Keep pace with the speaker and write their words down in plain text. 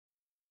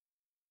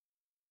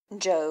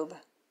Job,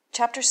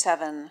 chapter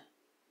 7.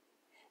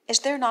 Is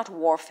there not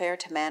warfare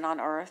to man on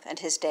earth, and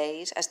his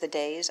days as the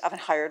days of an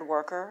hired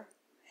worker?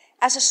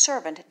 As a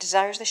servant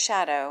desires the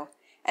shadow,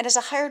 and as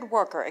a hired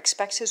worker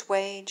expects his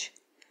wage,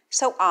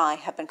 so I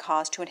have been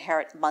caused to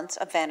inherit months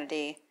of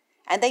vanity,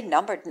 and they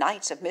numbered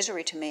nights of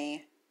misery to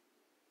me.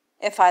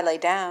 If I lay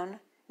down,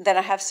 then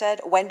I have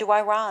said, when do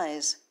I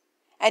rise?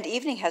 And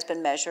evening has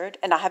been measured,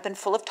 and I have been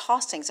full of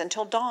tossings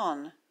until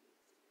dawn.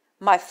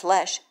 My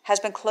flesh has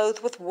been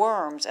clothed with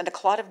worms and a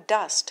clod of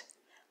dust.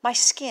 My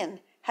skin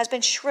has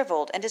been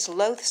shriveled and is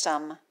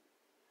loathsome.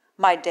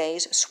 My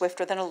days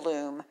swifter than a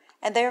loom,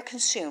 and they are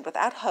consumed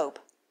without hope.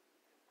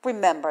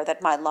 Remember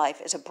that my life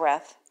is a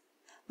breath.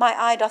 My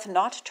eye doth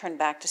not turn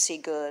back to see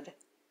good.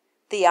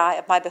 The eye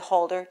of my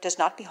beholder does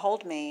not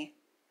behold me.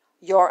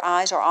 Your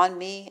eyes are on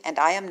me, and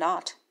I am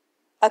not.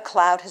 A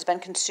cloud has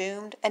been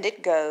consumed, and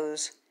it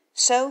goes.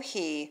 So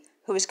he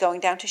who is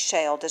going down to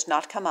Sheol does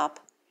not come up.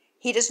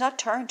 He does not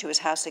turn to his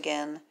house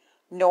again,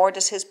 nor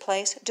does his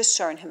place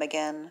discern him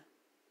again.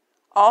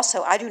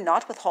 Also I do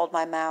not withhold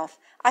my mouth.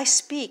 I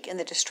speak in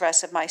the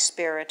distress of my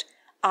spirit.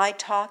 I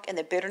talk in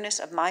the bitterness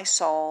of my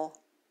soul.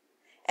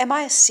 Am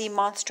I a sea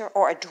monster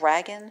or a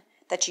dragon,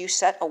 that you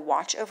set a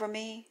watch over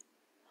me?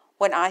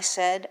 When I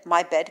said,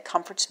 my bed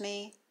comforts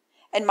me,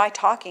 and my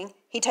talking,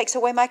 he takes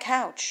away my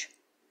couch.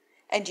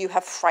 And you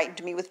have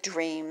frightened me with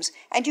dreams,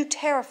 and you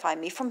terrify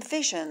me from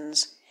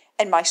visions,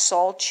 and my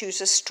soul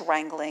chooses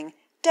strangling,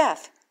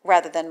 death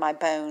rather than my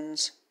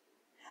bones.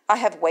 I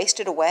have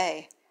wasted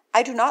away.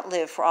 I do not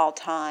live for all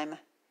time.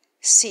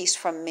 Cease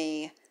from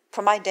me,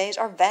 for my days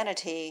are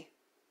vanity.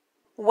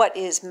 What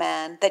is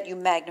man that you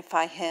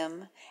magnify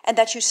him, and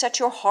that you set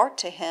your heart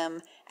to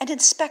him, and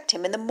inspect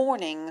him in the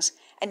mornings,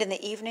 and in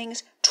the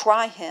evenings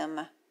try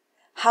him?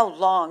 How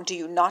long do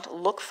you not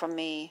look from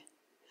me?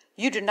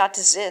 You do not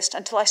desist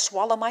until I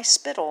swallow my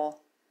spittle.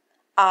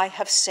 I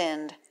have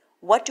sinned.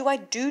 What do I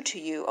do to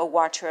you, O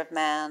watcher of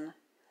man?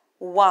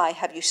 Why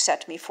have you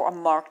set me for a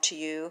mark to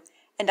you,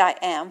 and I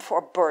am for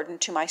a burden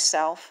to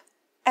myself?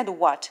 And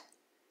what?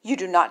 You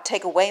do not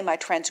take away my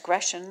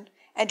transgression,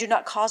 and do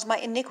not cause my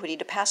iniquity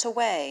to pass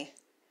away.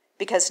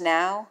 Because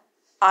now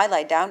I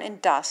lie down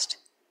in dust,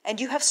 and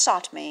you have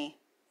sought me,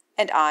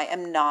 and I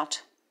am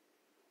not.